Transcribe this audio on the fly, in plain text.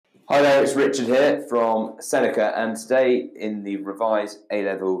Hi there, it's Richard here from Seneca, and today in the revised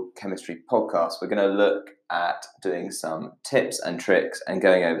A-Level Chemistry podcast, we're going to look at doing some tips and tricks and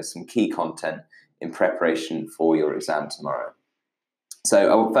going over some key content in preparation for your exam tomorrow.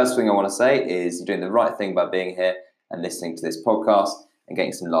 So first thing I want to say is you're doing the right thing by being here and listening to this podcast and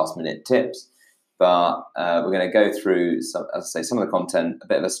getting some last-minute tips, but we're going to go through, some of the content, a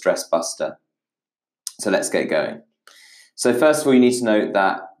bit of a stress buster. So let's get going. So first of all, you need to know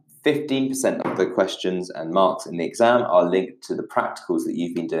that 15% of the questions and marks in the exam are linked to the practicals that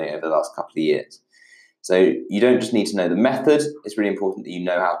you've been doing over the last couple of years. So you don't just need to know the method, it's really important that you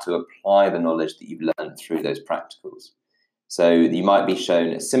know how to apply the knowledge that you've learned through those practicals. So you might be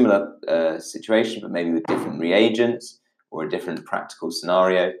shown a similar situation, but maybe with different reagents or a different practical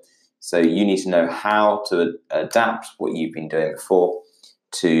scenario. So you need to know how to adapt what you've been doing before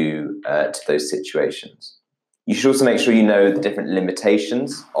to those situations. You should also make sure you know the different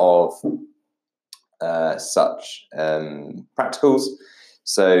limitations of such practicals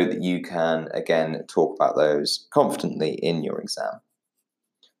so that you can, again, talk about those confidently in your exam.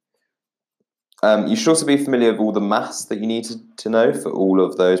 You should also be familiar with all the maths that you need to know for all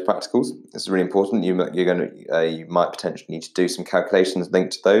of those practicals. This is really important. You might potentially need to do some calculations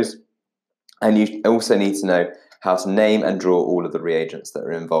linked to those. And you also need to know how to name and draw all of the reagents that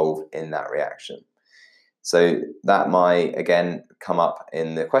are involved in that reaction. So that might, again, come up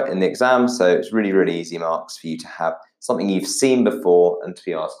in the exam. So it's really, really easy marks for you to have something you've seen before and to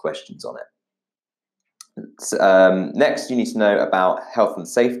be asked questions on it. So, next, you need to know about health and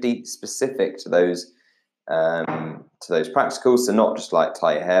safety specific to those practicals. So not just like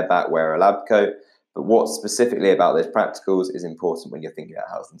tie your hair back, wear a lab coat, but what specifically about those practicals is important when you're thinking about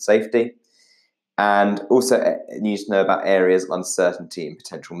health and safety. And also you need to know about areas of uncertainty and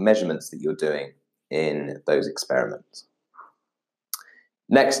potential measurements that you're doing in those experiments.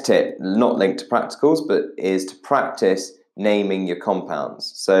 Next tip, not linked to practicals, but is to practice naming your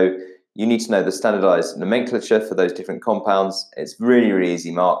compounds. So you need to know the standardized nomenclature for those different compounds. It's really, really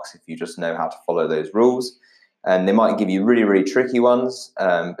easy marks if you just know how to follow those rules. And they might give you really, really tricky ones,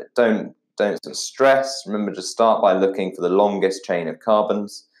 but don't sort of stress. Remember to start by looking for the longest chain of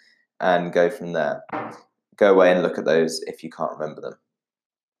carbons and go from there. Go away and look at those if you can't remember them.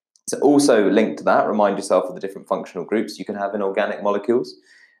 So also linked to that, remind yourself of the different functional groups you can have in organic molecules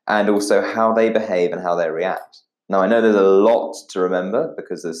and also how they behave and how they react. Now, I know there's a lot to remember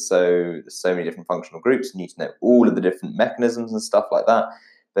because there's so many different functional groups. You need to know all of the different mechanisms and stuff like that.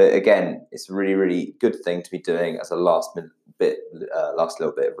 But again, it's a really, really good thing to be doing as a last little bit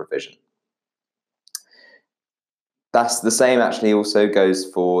of revision. That's the same actually also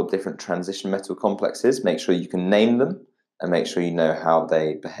goes for different transition metal complexes. Make sure you can name them and make sure you know how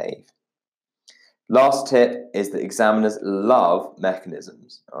they behave. Last tip is that examiners love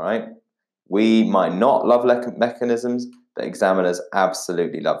mechanisms, all right? We might not love mechanisms, but examiners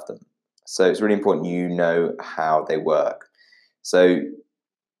absolutely love them. So it's really important you know how they work. So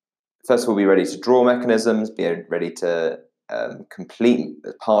first of all, be ready to draw mechanisms, be ready to complete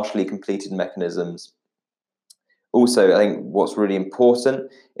partially completed mechanisms. Also, I think what's really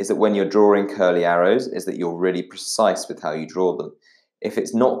important is that when you're drawing curly arrows is that you're really precise with how you draw them. If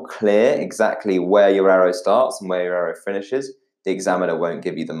it's not clear exactly where your arrow starts and where your arrow finishes, the examiner won't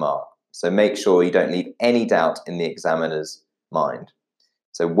give you the mark. So make sure you don't leave any doubt in the examiner's mind.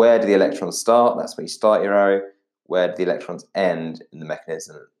 So where do the electrons start? That's where you start your arrow. Where do the electrons end in the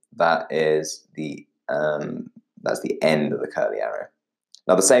mechanism? That's the end of the curly arrow.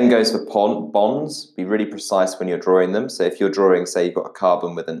 Now, the same goes for bonds. Be really precise when you're drawing them. So if you're drawing, say, you've got a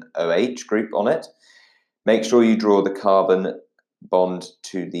carbon with an OH group on it, make sure you draw the carbon bond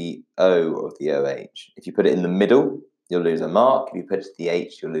to the O of the OH. If you put it in the middle, you'll lose a mark. If you put it to the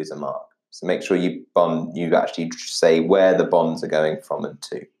H, you'll lose a mark. So make sure you actually say where the bonds are going from and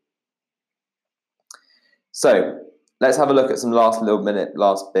to. So let's have a look at some last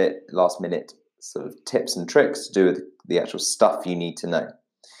minute sort of tips and tricks to do with the actual stuff you need to know.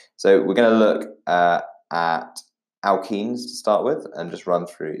 So we're going to look at alkenes to start with and just run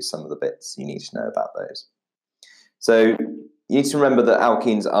through some of the bits you need to know about those. So you need to remember that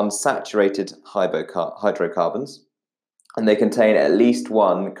alkenes are unsaturated hydrocarbons and they contain at least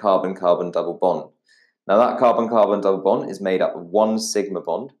one carbon-carbon double bond. Now that carbon-carbon double bond is made up of one sigma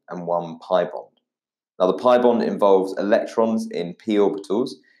bond and one pi bond. Now the pi bond involves electrons in p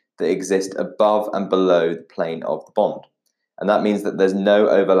orbitals that exist above and below the plane of the bond. And that means that there's no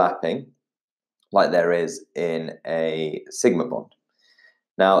overlapping like there is in a sigma bond.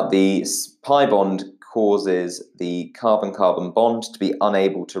 Now, the pi bond causes the carbon-carbon bond to be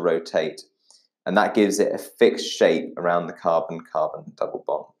unable to rotate, and that gives it a fixed shape around the carbon-carbon double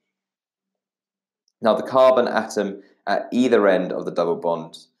bond. Now, the carbon atom at either end of the double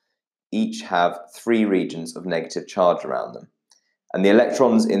bond each have 3 regions of negative charge around them. And the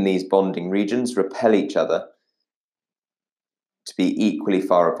electrons in these bonding regions repel each other to be equally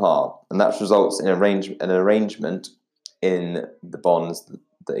far apart. And that results in an arrangement in the bonds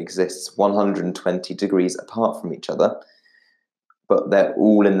that exists 120 degrees apart from each other, but they're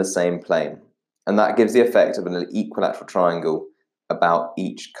all in the same plane. And that gives the effect of an equilateral triangle about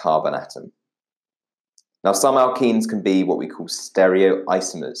each carbon atom. Now, some alkenes can be what we call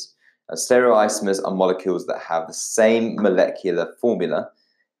stereoisomers. Now, stereoisomers are molecules that have the same molecular formula,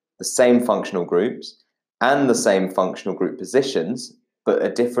 the same functional groups, and the same functional group positions, but a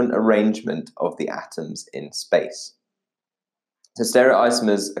different arrangement of the atoms in space. So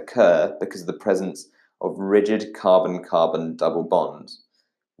stereoisomers occur because of the presence of rigid carbon-carbon double bonds,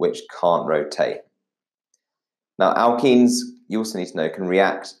 which can't rotate. Now, alkenes, you also need to know, can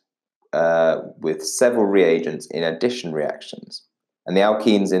react with several reagents in addition reactions. And the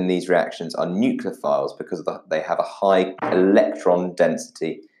alkenes in these reactions are nucleophiles because they have a high electron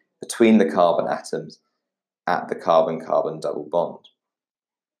density between the carbon atoms at the carbon-carbon double bond.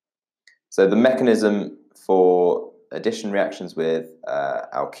 So the mechanism for addition reactions with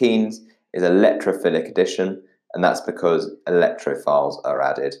alkenes is electrophilic addition, and that's because electrophiles are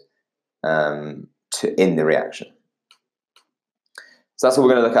added in the reaction. So that's what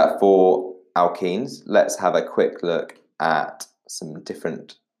we're going to look at for alkenes. Let's have a quick look at some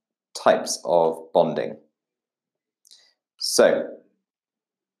different types of bonding. So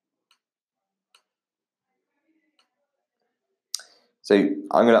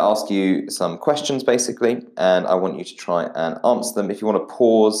I'm going to ask you some questions basically, and I want you to try and answer them. If you want to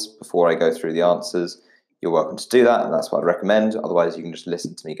pause before I go through the answers, you're welcome to do that, and that's what I'd recommend. Otherwise, you can just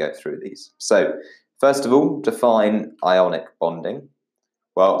listen to me go through these. So first of all, define ionic bonding.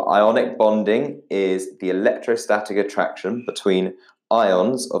 Well, ionic bonding is the electrostatic attraction between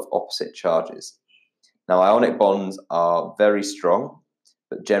ions of opposite charges. Now, ionic bonds are very strong,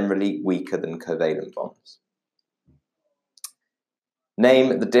 but generally weaker than covalent bonds.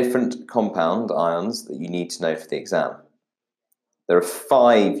 Name the different compound ions that you need to know for the exam. There are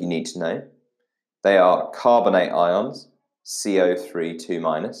 5 you need to know. They are carbonate ions, CO3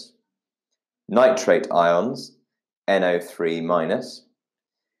 2-, nitrate ions, NO3-,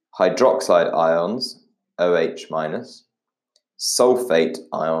 hydroxide ions, OH-, sulfate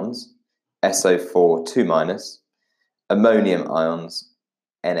ions, SO4 2-, ammonium ions,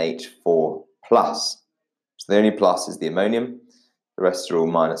 NH4+. So the only plus is the ammonium. The rest are all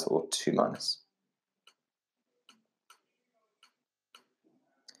minus or 2-.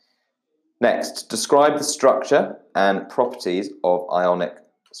 Next, describe the structure and properties of ionic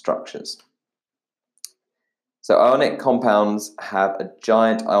structures. So ionic compounds have a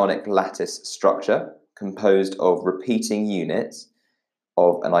giant ionic lattice structure composed of repeating units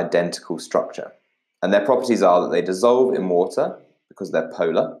of an identical structure. And their properties are that they dissolve in water because they're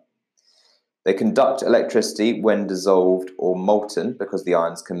polar. They conduct electricity when dissolved or molten because the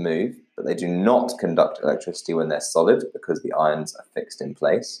ions can move, but they do not conduct electricity when they're solid because the ions are fixed in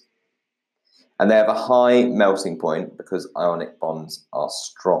place. And they have a high melting point because ionic bonds are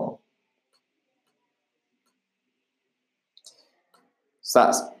strong. So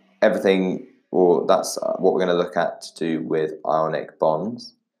that's everything, or that's what we're going to look at to do with ionic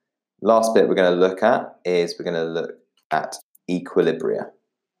bonds. Last bit we're going to look at is we're going to look at equilibria.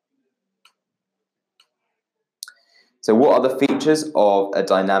 So what are the features of a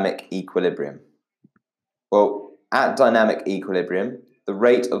dynamic equilibrium? Well, at dynamic equilibrium, the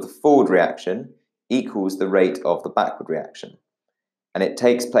rate of the forward reaction equals the rate of the backward reaction. And it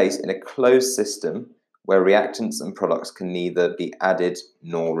takes place in a closed system where reactants and products can neither be added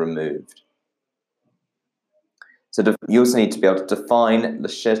nor removed. So you also need to be able to define Le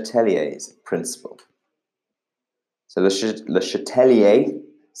Chatelier's principle. So Le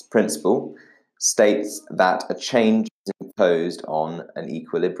Chatelier's principle states that a change is imposed on an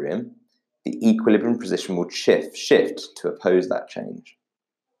equilibrium, the equilibrium position will shift to oppose that change.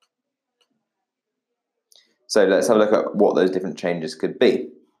 So let's have a look at what those different changes could be.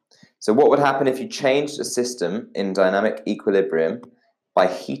 So what would happen if you changed a system in dynamic equilibrium by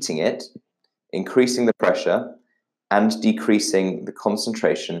heating it, increasing the pressure, and decreasing the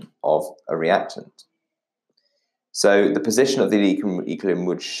concentration of a reactant? So the position of the equilibrium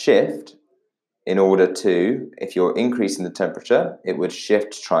would shift in order to, if you're increasing the temperature, it would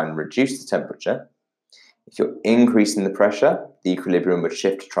shift to try and reduce the temperature. If you're increasing the pressure, the equilibrium would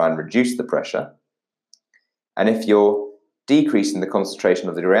shift to try and reduce the pressure. And if you're decreasing the concentration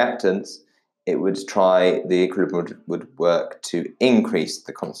of the reactants, the equilibrium would work to increase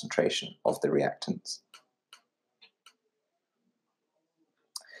the concentration of the reactants.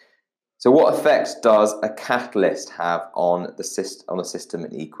 So what effect does a catalyst have on a system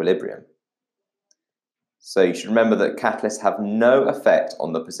in equilibrium? So you should remember that catalysts have no effect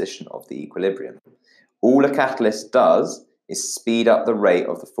on the position of the equilibrium. All a catalyst does is speed up the rate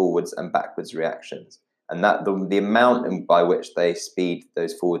of the forwards and backwards reactions, and that the amount by which they speed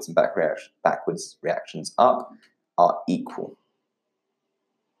those forwards and backwards reactions up are equal.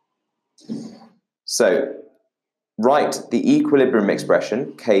 So write the equilibrium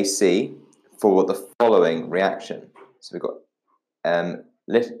expression, Kc, for the following reaction. So we've got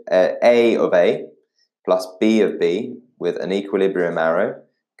A of A plus B of B with an equilibrium arrow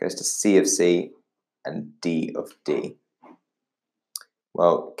goes to C of C and D of D.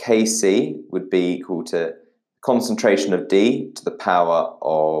 Well, Kc would be equal to concentration of D to the power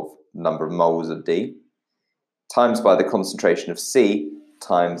of number of moles of D times by the concentration of C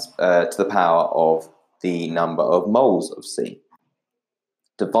times to the power of the number of moles of C.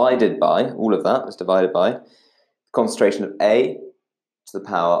 Divided by, all of that is divided by the concentration of A to the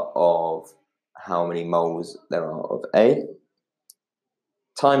power of how many moles there are of A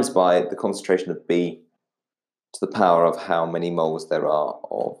times by the concentration of B to the power of how many moles there are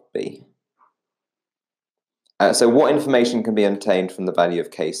of B. So what information can be obtained from the value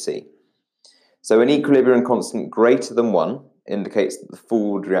of Kc? So an equilibrium constant greater than 1 indicates that the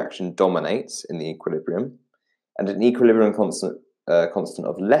forward reaction dominates in the equilibrium, and an equilibrium constant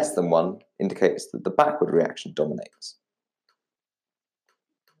of less than 1 indicates that the backward reaction dominates.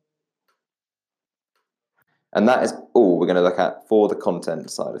 And that is all we're going to look at for the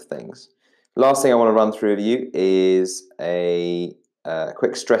content side of things. Last thing I want to run through with you is a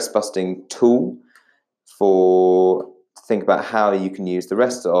quick stress busting tool to think about how you can use the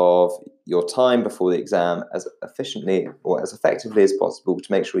rest of your time before the exam as efficiently or as effectively as possible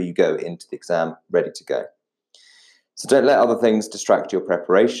to make sure you go into the exam ready to go. So don't let other things distract your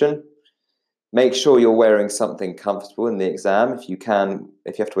preparation. Make sure you're wearing something comfortable in the exam. If you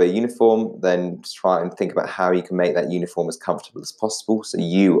have to wear a uniform, then just try and think about how you can make that uniform as comfortable as possible so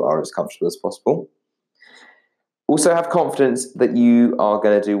you are as comfortable as possible. Also have confidence that you are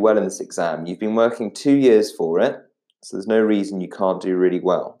going to do well in this exam. You've been working 2 years for it, so there's no reason you can't do really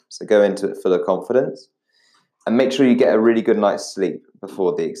well. So go into it full of confidence and make sure you get a really good night's sleep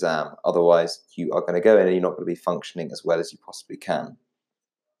before the exam. Otherwise, you are going to go in and you're not going to be functioning as well as you possibly can.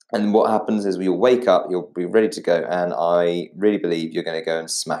 And what happens is you'll wake up, you'll be ready to go, and I really believe you're going to go and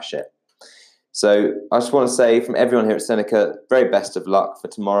smash it. So I just want to say from everyone here at Seneca, very best of luck for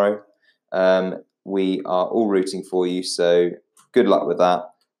tomorrow. We are all rooting for you, so good luck with that.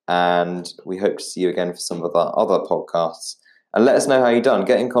 And we hope to see you again for some of our other podcasts. And let us know how you've done.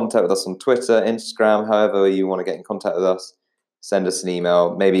 Get in contact with us on Twitter, Instagram, however you want to get in contact with us. Send us an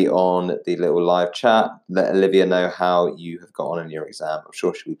email, maybe on the little live chat. Let Olivia know how you have got on in your exam. I'm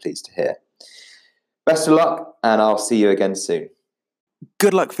sure she'll be pleased to hear. Best of luck, and I'll see you again soon.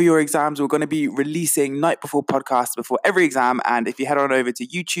 Good luck for your exams. We're going to be releasing night before podcasts before every exam. And if you head on over to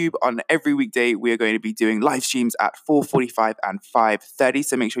YouTube on every weekday, we are going to be doing live streams at 4:45 and 5:30.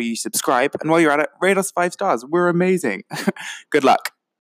 So make sure you subscribe. And while you're at it, rate us 5 stars. We're amazing. Good luck.